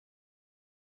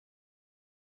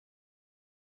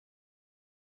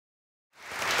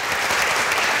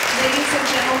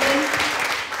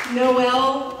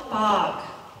Noelle Fogg.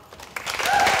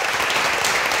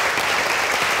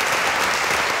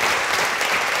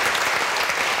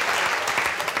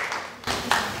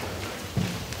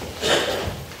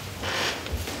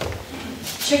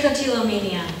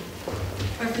 Trichotillomania,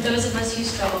 or for those of us who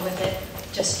struggle with it,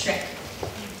 just trick.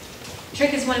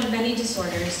 Trick is one of many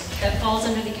disorders that falls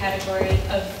under the category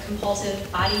of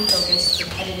compulsive, body-focused,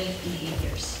 repetitive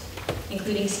behaviors,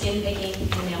 including skin picking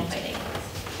and nail biting.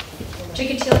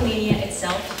 Trichotillomania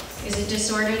itself is a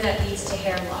disorder that leads to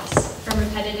hair loss from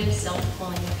repetitive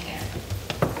self-pulling of hair.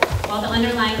 While the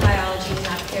underlying biology is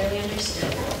not clearly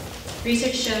understood,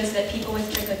 research shows that people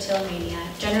with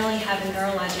trichotillomania generally have a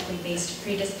neurologically based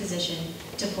predisposition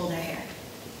to pull their hair.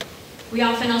 We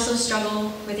often also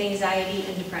struggle with anxiety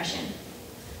and depression.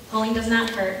 Pulling does not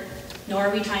hurt, nor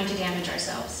are we trying to damage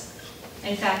ourselves.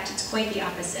 In fact, it's quite the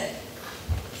opposite.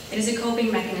 It is a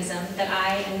coping mechanism that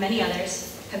I and many others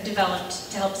have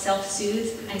developed to help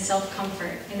self-soothe and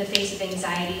self-comfort in the face of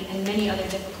anxiety and many other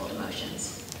difficult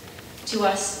emotions. To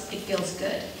us, it feels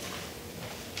good.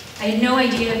 I had no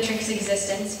idea of trick's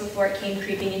existence before it came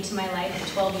creeping into my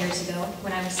life 12 years ago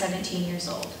when I was 17 years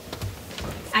old.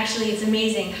 Actually, it's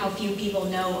amazing how few people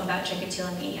know about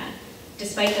trichotillomania,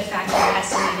 despite the fact that an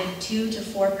estimated 2 to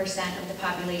 4% of the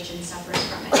population suffers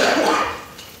from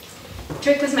it.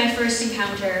 Trick was my first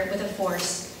encounter with a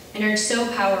force, an urge so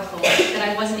powerful that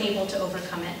I wasn't able to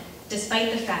overcome it,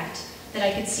 despite the fact that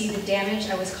I could see the damage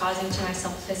I was causing to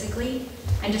myself physically,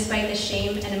 and despite the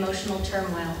shame and emotional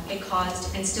turmoil it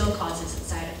caused and still causes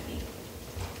inside of me.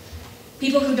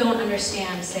 People who don't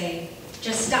understand say,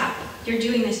 just stop, you're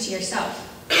doing this to yourself.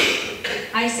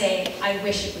 I say, I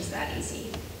wish it was that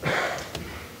easy.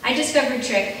 I discovered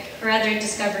trick, or rather it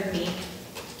discovered me,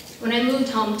 when I moved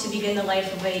home to begin the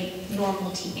life of a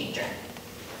normal teenager.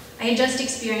 I had just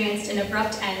experienced an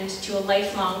abrupt end to a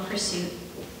lifelong pursuit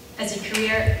as a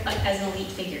career as an elite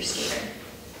figure skater.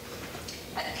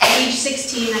 At age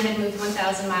 16, I had moved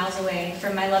 1,000 miles away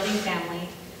from my loving family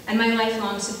and my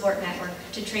lifelong support network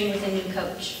to train with a new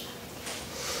coach.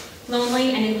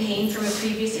 Lonely and in pain from a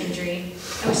previous injury,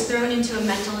 I was thrown into a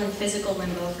mental and physical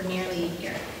limbo for nearly a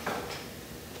year.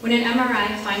 When an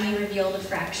MRI finally revealed a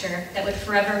fracture that would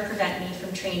forever prevent me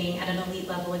from training at an elite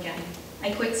level again, I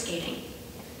quit skating,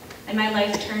 and my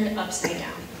life turned upside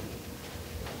down.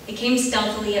 It came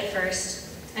stealthily at first,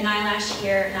 an eyelash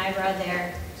here, an eyebrow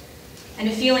there, and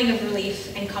a feeling of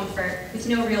relief and comfort with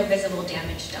no real visible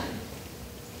damage done.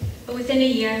 But within a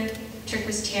year, trick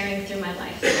was tearing through my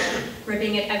life,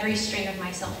 ripping at every string of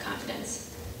my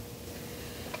self-confidence.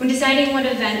 When deciding what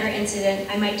event or incident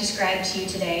I might describe to you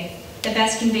today that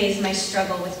best conveys my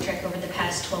struggle with trick over the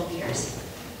past 12 years,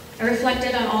 I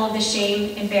reflected on all of the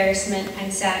shame, embarrassment,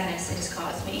 and sadness it has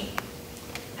caused me.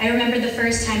 I remember the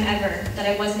first time ever that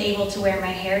I wasn't able to wear my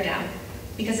hair down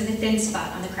because of a thin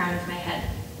spot on the crown of my head.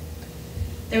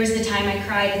 There was the time I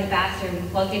cried in the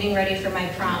bathroom while getting ready for my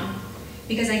prom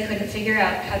because I couldn't figure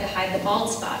out how to hide the bald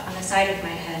spot on the side of my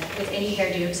head with any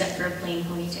hairdo except for a plain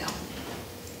ponytail.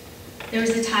 There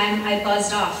was the time I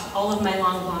buzzed off all of my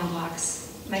long blonde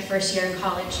locks my first year in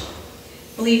college,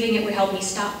 believing it would help me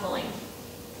stop pulling.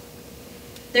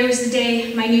 There was the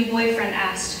day my new boyfriend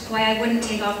asked why I wouldn't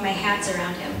take off my hats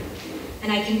around him,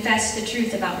 and I confessed the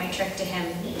truth about my trick to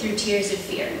him through tears of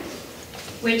fear,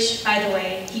 which, by the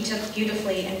way, he took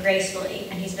beautifully and gracefully,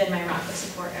 and he's been my rock of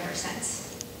support ever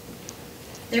since.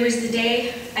 There was the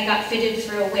day I got fitted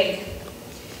for a wig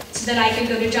so that I could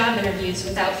go to job interviews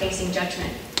without facing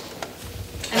judgment.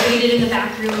 I waited in the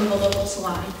back room of a local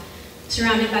salon,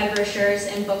 surrounded by brochures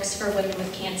and books for women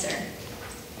with cancer.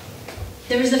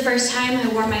 There was the first time I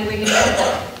wore my wig in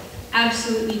public,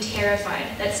 absolutely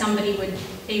terrified that somebody would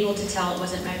be able to tell it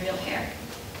wasn't my real hair.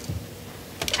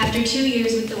 After 2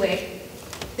 years with the wig,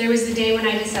 there was the day when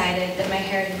I decided that my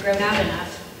hair had grown out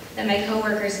enough that my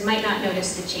coworkers might not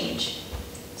notice the change,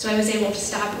 so I was able to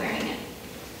stop wearing it.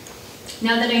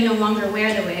 Now that I no longer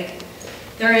wear the wig,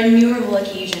 there are innumerable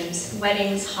occasions,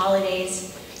 weddings,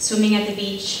 holidays, swimming at the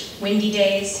beach, windy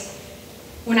days,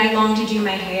 when I long to do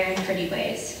my hair in pretty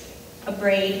ways. A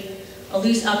braid, a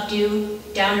loose updo,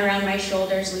 down around my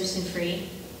shoulders, loose and free.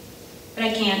 But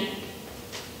I can't.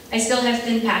 I still have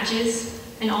thin patches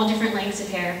and all different lengths of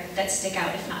hair that stick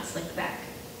out if not slicked back.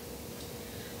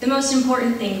 The most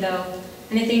important thing though,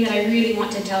 and the thing that I really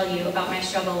want to tell you about my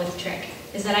struggle with trick,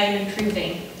 is that I am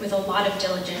improving with a lot of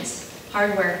diligence,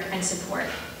 hard work, and support.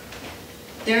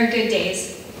 There are good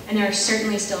days, and there are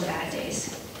certainly still bad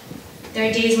days. There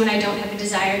are days when I don't have a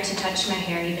desire to touch my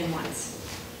hair even once.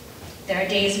 There are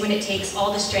days when it takes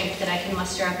all the strength that I can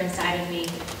muster up inside of me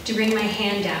to bring my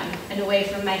hand down and away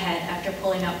from my head after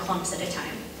pulling out clumps at a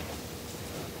time.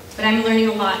 but I'm learning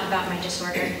a lot about my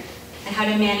disorder and how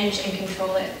to manage and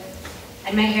control it.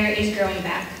 And my hair is growing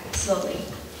back, slowly.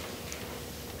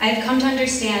 I have come to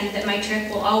understand that my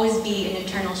trick will always be an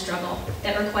internal struggle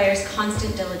that requires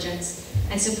constant diligence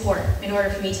and support in order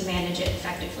for me to manage it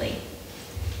effectively.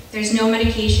 There's no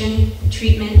medication,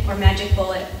 treatment, or magic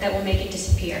bullet that will make it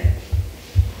disappear.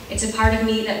 It's a part of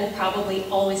me that will probably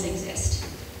always exist,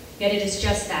 yet it is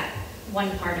just that, one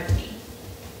part of me.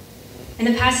 In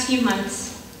the past few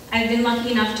months, I've been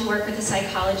lucky enough to work with a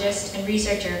psychologist and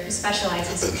researcher who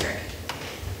specializes in trick.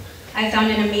 I've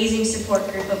found an amazing support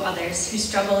group of others who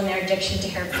struggle in their addiction to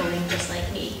hair pulling just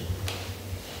like me.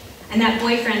 And that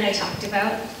boyfriend I talked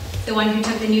about, the one who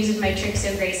took the news of my trick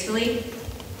so gracefully,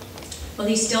 well,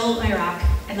 he's still my rock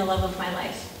and the love of my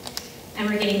life. And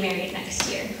we're getting married next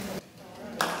year.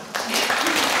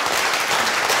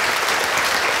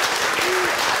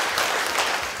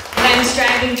 What I'm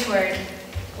striving toward,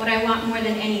 what I want more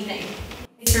than anything,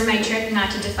 is for my trick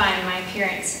not to define my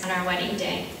appearance on our wedding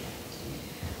day.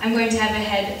 I'm going to have a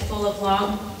head full of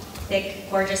long, thick,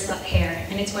 gorgeous hair,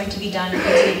 and it's going to be done into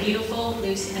a beautiful,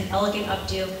 loose, and elegant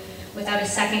updo without a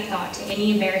second thought to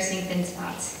any embarrassing thin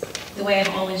spots, the way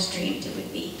I've always dreamed it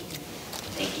would be.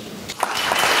 Thank you.